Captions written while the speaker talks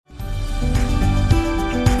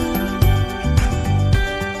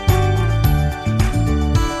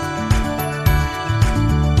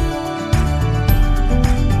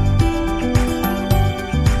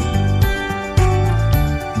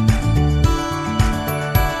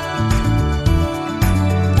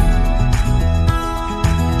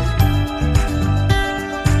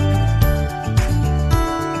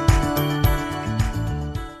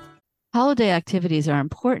Holiday activities are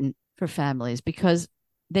important for families because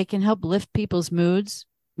they can help lift people's moods,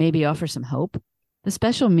 maybe offer some hope. The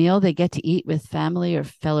special meal they get to eat with family or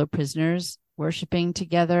fellow prisoners, worshiping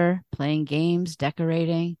together, playing games,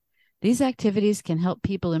 decorating. These activities can help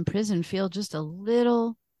people in prison feel just a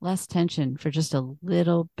little less tension for just a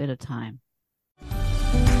little bit of time.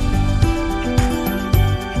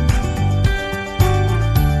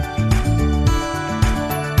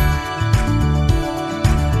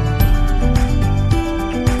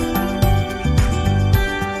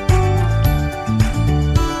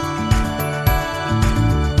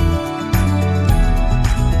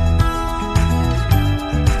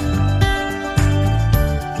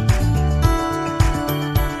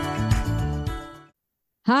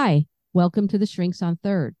 Hi, welcome to the Shrinks on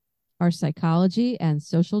Third, our psychology and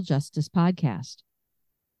social justice podcast.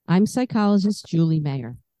 I'm psychologist Julie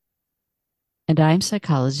Mayer. And I'm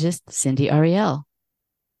psychologist Cindy Ariel.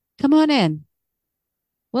 Come on in.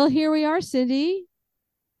 Well, here we are, Cindy,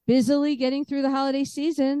 busily getting through the holiday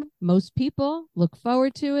season. Most people look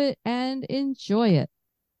forward to it and enjoy it.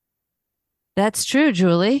 That's true,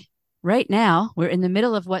 Julie. Right now, we're in the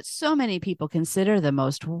middle of what so many people consider the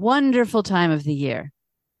most wonderful time of the year.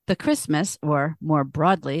 The Christmas, or more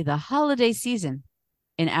broadly, the holiday season.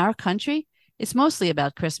 In our country, it's mostly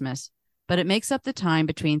about Christmas, but it makes up the time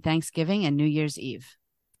between Thanksgiving and New Year's Eve.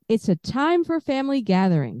 It's a time for family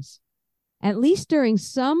gatherings. At least during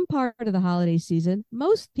some part of the holiday season,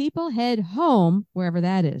 most people head home, wherever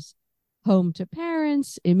that is. Home to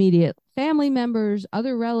parents, immediate family members,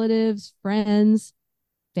 other relatives, friends,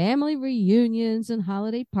 family reunions, and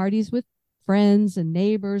holiday parties with friends and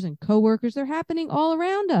neighbors and coworkers. They're happening all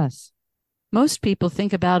around us. Most people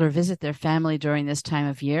think about or visit their family during this time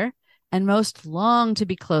of year, and most long to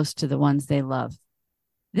be close to the ones they love.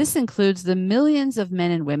 This includes the millions of men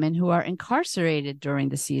and women who are incarcerated during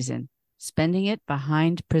the season, spending it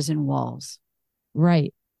behind prison walls.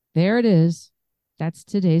 Right. There it is. That's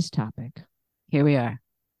today's topic. Here we are.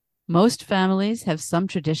 Most families have some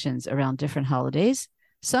traditions around different holidays.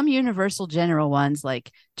 Some universal general ones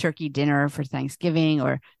like turkey dinner for Thanksgiving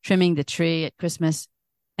or trimming the tree at Christmas,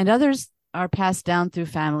 and others are passed down through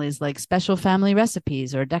families like special family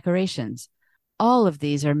recipes or decorations. All of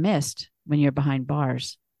these are missed when you're behind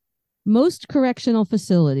bars. Most correctional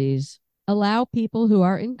facilities allow people who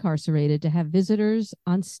are incarcerated to have visitors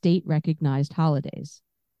on state-recognized holidays,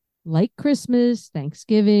 like Christmas,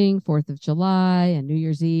 Thanksgiving, 4th of July, and New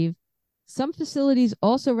Year's Eve. Some facilities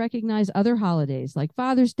also recognize other holidays like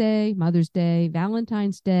Father's Day, Mother's Day,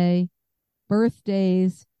 Valentine's Day,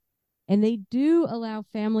 birthdays, and they do allow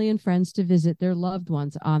family and friends to visit their loved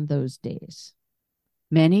ones on those days.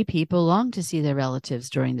 Many people long to see their relatives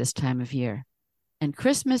during this time of year, and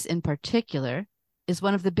Christmas in particular is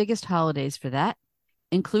one of the biggest holidays for that,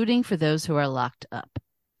 including for those who are locked up.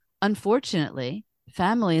 Unfortunately,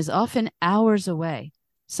 family is often hours away,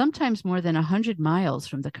 sometimes more than 100 miles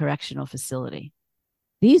from the correctional facility.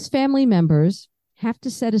 These family members have to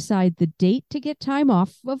set aside the date to get time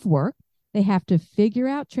off of work. They have to figure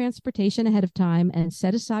out transportation ahead of time and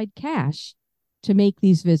set aside cash to make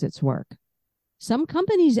these visits work. Some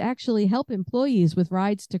companies actually help employees with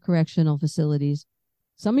rides to correctional facilities.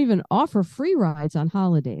 Some even offer free rides on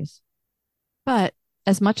holidays. But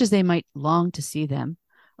as much as they might long to see them,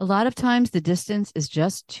 a lot of times the distance is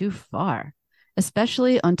just too far,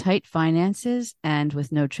 especially on tight finances and with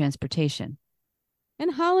no transportation.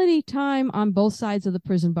 And holiday time on both sides of the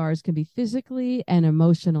prison bars can be physically and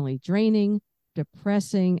emotionally draining,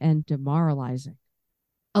 depressing, and demoralizing.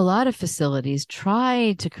 A lot of facilities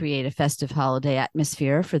try to create a festive holiday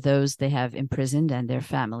atmosphere for those they have imprisoned and their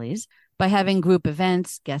families by having group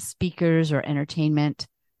events, guest speakers, or entertainment,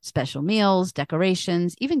 special meals,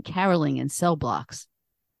 decorations, even caroling in cell blocks.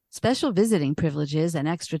 Special visiting privileges and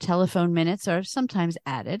extra telephone minutes are sometimes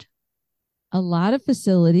added. A lot of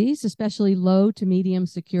facilities, especially low to medium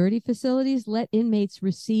security facilities, let inmates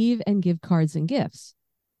receive and give cards and gifts.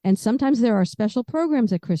 And sometimes there are special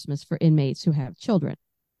programs at Christmas for inmates who have children.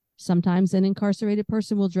 Sometimes an incarcerated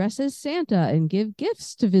person will dress as Santa and give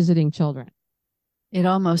gifts to visiting children. It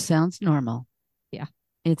almost sounds normal. Yeah.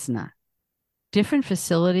 It's not. Different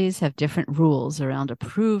facilities have different rules around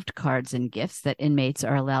approved cards and gifts that inmates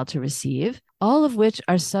are allowed to receive, all of which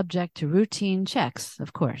are subject to routine checks,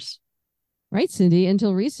 of course. Right, Cindy.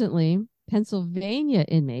 Until recently, Pennsylvania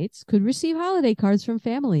inmates could receive holiday cards from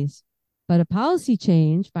families. But a policy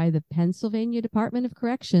change by the Pennsylvania Department of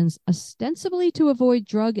Corrections, ostensibly to avoid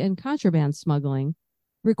drug and contraband smuggling,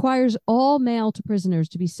 requires all mail to prisoners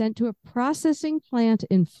to be sent to a processing plant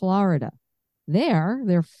in Florida. There,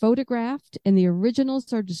 they're photographed and the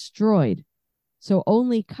originals are destroyed. So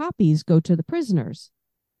only copies go to the prisoners.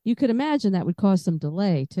 You could imagine that would cause some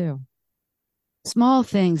delay too. Small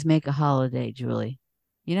things make a holiday, Julie.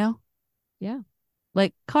 You know, Yeah.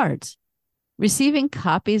 like cards. Receiving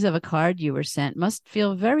copies of a card you were sent must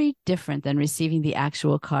feel very different than receiving the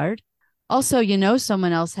actual card. Also, you know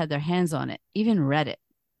someone else had their hands on it, even read it.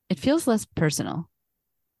 It feels less personal.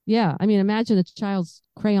 Yeah. I mean, imagine a child's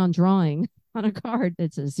crayon drawing on a card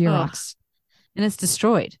that's a Ugh, Xerox. and it's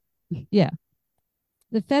destroyed. Yeah.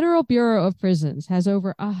 The Federal Bureau of Prisons has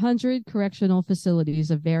over 100 correctional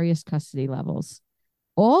facilities of various custody levels.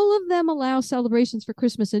 All of them allow celebrations for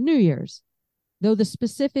Christmas and New Year's, though the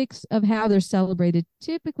specifics of how they're celebrated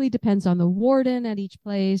typically depends on the warden at each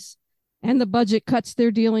place and the budget cuts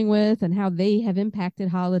they're dealing with and how they have impacted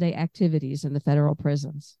holiday activities in the federal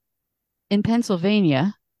prisons. In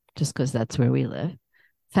Pennsylvania, just because that's where we live,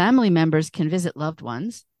 family members can visit loved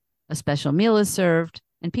ones, a special meal is served,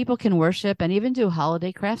 and people can worship and even do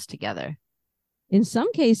holiday crafts together. In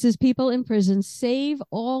some cases, people in prison save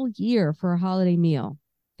all year for a holiday meal.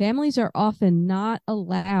 Families are often not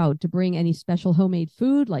allowed to bring any special homemade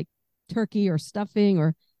food like turkey or stuffing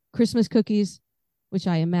or Christmas cookies, which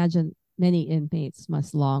I imagine many inmates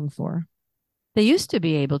must long for. They used to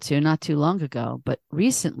be able to not too long ago, but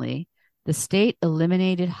recently the state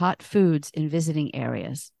eliminated hot foods in visiting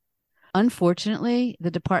areas. Unfortunately,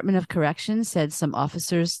 the Department of Corrections said some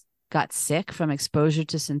officers got sick from exposure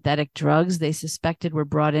to synthetic drugs they suspected were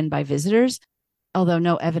brought in by visitors, although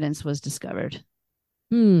no evidence was discovered.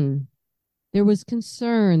 There was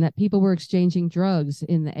concern that people were exchanging drugs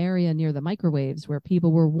in the area near the microwaves where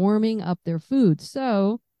people were warming up their food.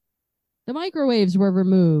 So the microwaves were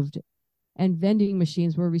removed and vending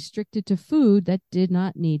machines were restricted to food that did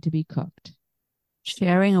not need to be cooked.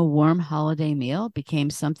 Sharing a warm holiday meal became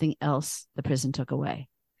something else the prison took away.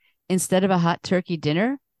 Instead of a hot turkey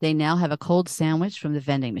dinner, they now have a cold sandwich from the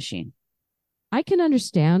vending machine. I can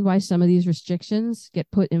understand why some of these restrictions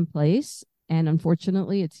get put in place. And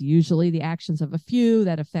unfortunately, it's usually the actions of a few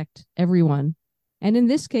that affect everyone. And in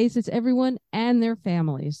this case, it's everyone and their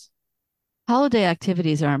families. Holiday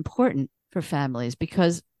activities are important for families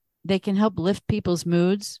because they can help lift people's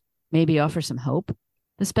moods, maybe offer some hope.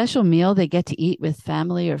 The special meal they get to eat with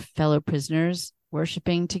family or fellow prisoners,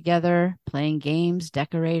 worshiping together, playing games,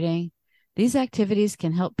 decorating. These activities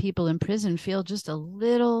can help people in prison feel just a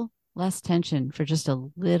little less tension for just a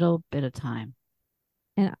little bit of time.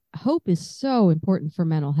 And hope is so important for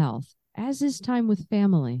mental health, as is time with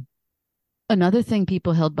family. Another thing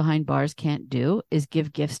people held behind bars can't do is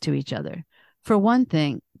give gifts to each other. For one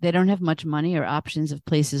thing, they don't have much money or options of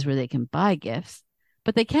places where they can buy gifts,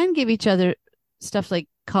 but they can give each other stuff like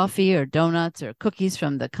coffee or donuts or cookies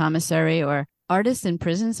from the commissary, or artists in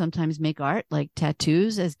prison sometimes make art like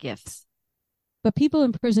tattoos as gifts. But people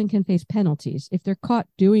in prison can face penalties if they're caught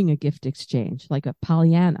doing a gift exchange, like a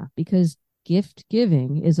Pollyanna, because gift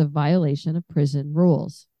giving is a violation of prison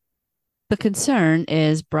rules. The concern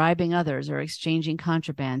is bribing others or exchanging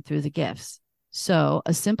contraband through the gifts. So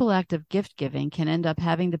a simple act of gift giving can end up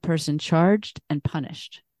having the person charged and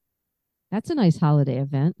punished. That's a nice holiday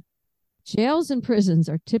event. Jails and prisons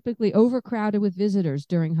are typically overcrowded with visitors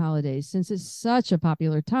during holidays since it's such a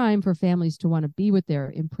popular time for families to want to be with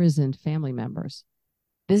their imprisoned family members.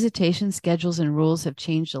 Visitation schedules and rules have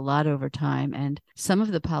changed a lot over time, and some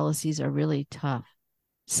of the policies are really tough.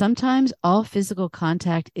 Sometimes all physical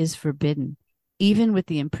contact is forbidden, even with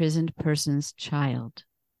the imprisoned person's child.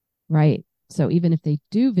 Right. So even if they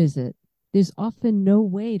do visit, there's often no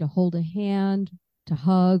way to hold a hand, to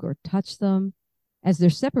hug, or touch them, as they're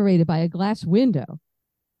separated by a glass window.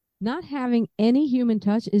 Not having any human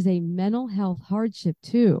touch is a mental health hardship,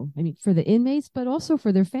 too. I mean, for the inmates, but also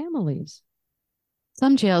for their families.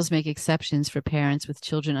 Some jails make exceptions for parents with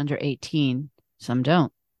children under 18, some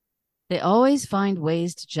don't. They always find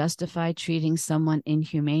ways to justify treating someone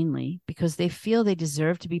inhumanely because they feel they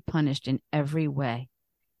deserve to be punished in every way,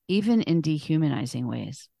 even in dehumanizing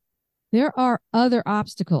ways. There are other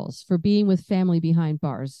obstacles for being with family behind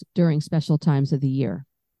bars during special times of the year,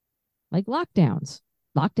 like lockdowns.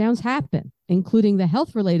 Lockdowns happen, including the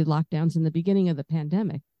health-related lockdowns in the beginning of the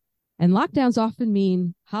pandemic. And lockdowns often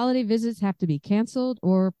mean holiday visits have to be canceled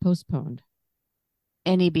or postponed.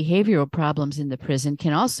 Any behavioral problems in the prison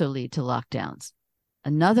can also lead to lockdowns.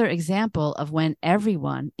 Another example of when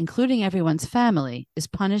everyone, including everyone's family, is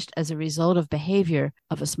punished as a result of behavior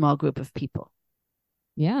of a small group of people.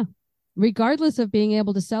 Yeah. Regardless of being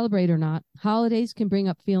able to celebrate or not, holidays can bring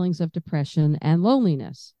up feelings of depression and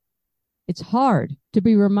loneliness. It's hard to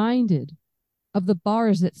be reminded of the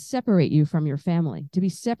bars that separate you from your family, to be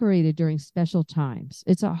separated during special times.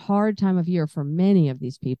 It's a hard time of year for many of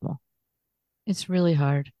these people. It's really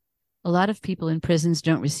hard. A lot of people in prisons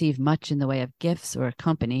don't receive much in the way of gifts or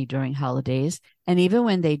company during holidays. And even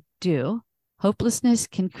when they do, hopelessness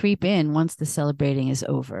can creep in once the celebrating is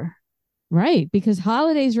over. Right, because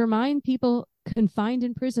holidays remind people confined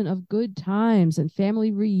in prison of good times and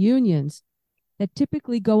family reunions that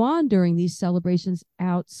typically go on during these celebrations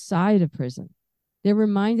outside of prison. They're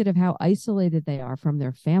reminded of how isolated they are from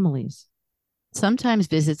their families. Sometimes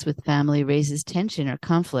visits with family raises tension or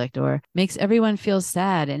conflict or makes everyone feel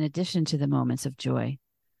sad in addition to the moments of joy.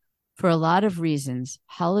 For a lot of reasons,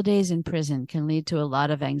 holidays in prison can lead to a lot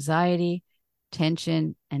of anxiety,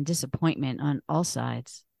 tension, and disappointment on all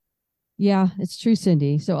sides. Yeah, it's true,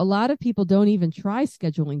 Cindy. So a lot of people don't even try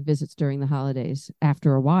scheduling visits during the holidays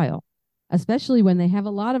after a while, especially when they have a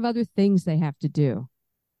lot of other things they have to do.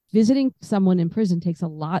 Visiting someone in prison takes a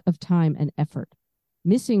lot of time and effort.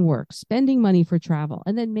 Missing work, spending money for travel,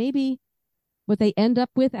 and then maybe what they end up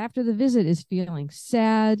with after the visit is feeling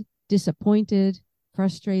sad, disappointed,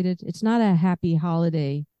 frustrated. It's not a happy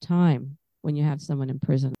holiday time when you have someone in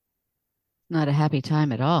prison. Not a happy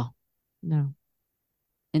time at all. No.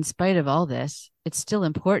 In spite of all this, it's still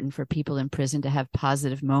important for people in prison to have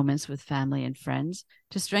positive moments with family and friends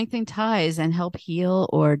to strengthen ties and help heal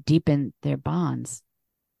or deepen their bonds.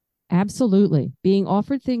 Absolutely. Being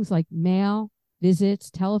offered things like mail, visits,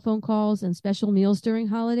 telephone calls, and special meals during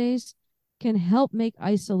holidays can help make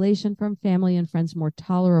isolation from family and friends more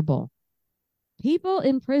tolerable. People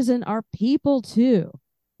in prison are people too,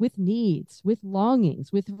 with needs, with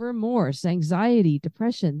longings, with remorse, anxiety,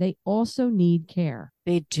 depression. They also need care.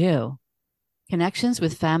 They do. Connections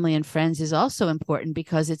with family and friends is also important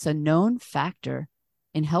because it's a known factor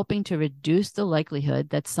in helping to reduce the likelihood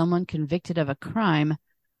that someone convicted of a crime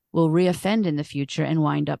will reoffend in the future and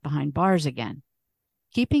wind up behind bars again.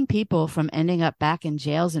 Keeping people from ending up back in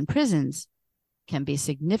jails and prisons can be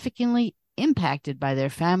significantly impacted by their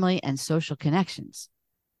family and social connections.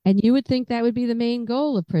 And you would think that would be the main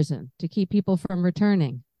goal of prison, to keep people from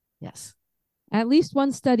returning. Yes. At least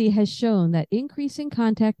one study has shown that increasing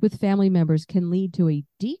contact with family members can lead to a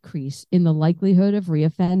decrease in the likelihood of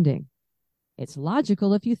reoffending. It's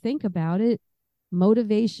logical if you think about it.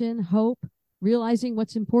 Motivation, hope, realizing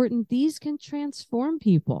what's important, these can transform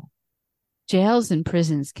people. Jails and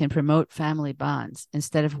prisons can promote family bonds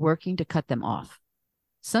instead of working to cut them off.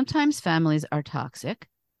 Sometimes families are toxic,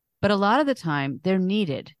 but a lot of the time they're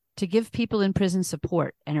needed to give people in prison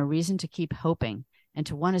support and a reason to keep hoping and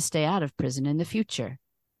to want to stay out of prison in the future.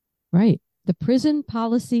 Right. The Prison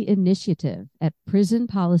Policy Initiative at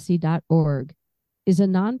prisonpolicy.org is a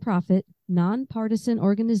nonprofit, nonpartisan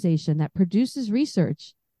organization that produces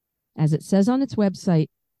research, as it says on its website,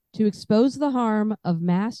 to expose the harm of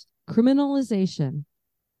mass criminalization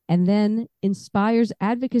and then inspires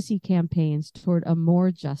advocacy campaigns toward a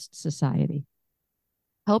more just society.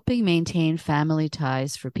 Helping maintain family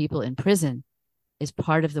ties for people in prison is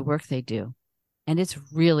part of the work they do, and it's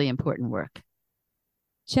really important work.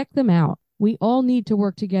 Check them out. We all need to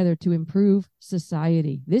work together to improve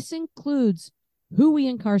society. This includes who we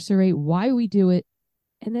incarcerate, why we do it,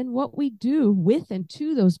 and then what we do with and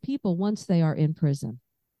to those people once they are in prison.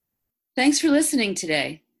 Thanks for listening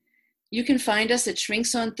today. You can find us at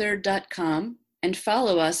shrinksonthird.com and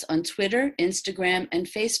follow us on Twitter, Instagram, and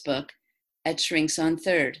Facebook at Shrinks on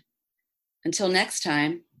Third. Until next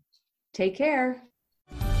time, take care.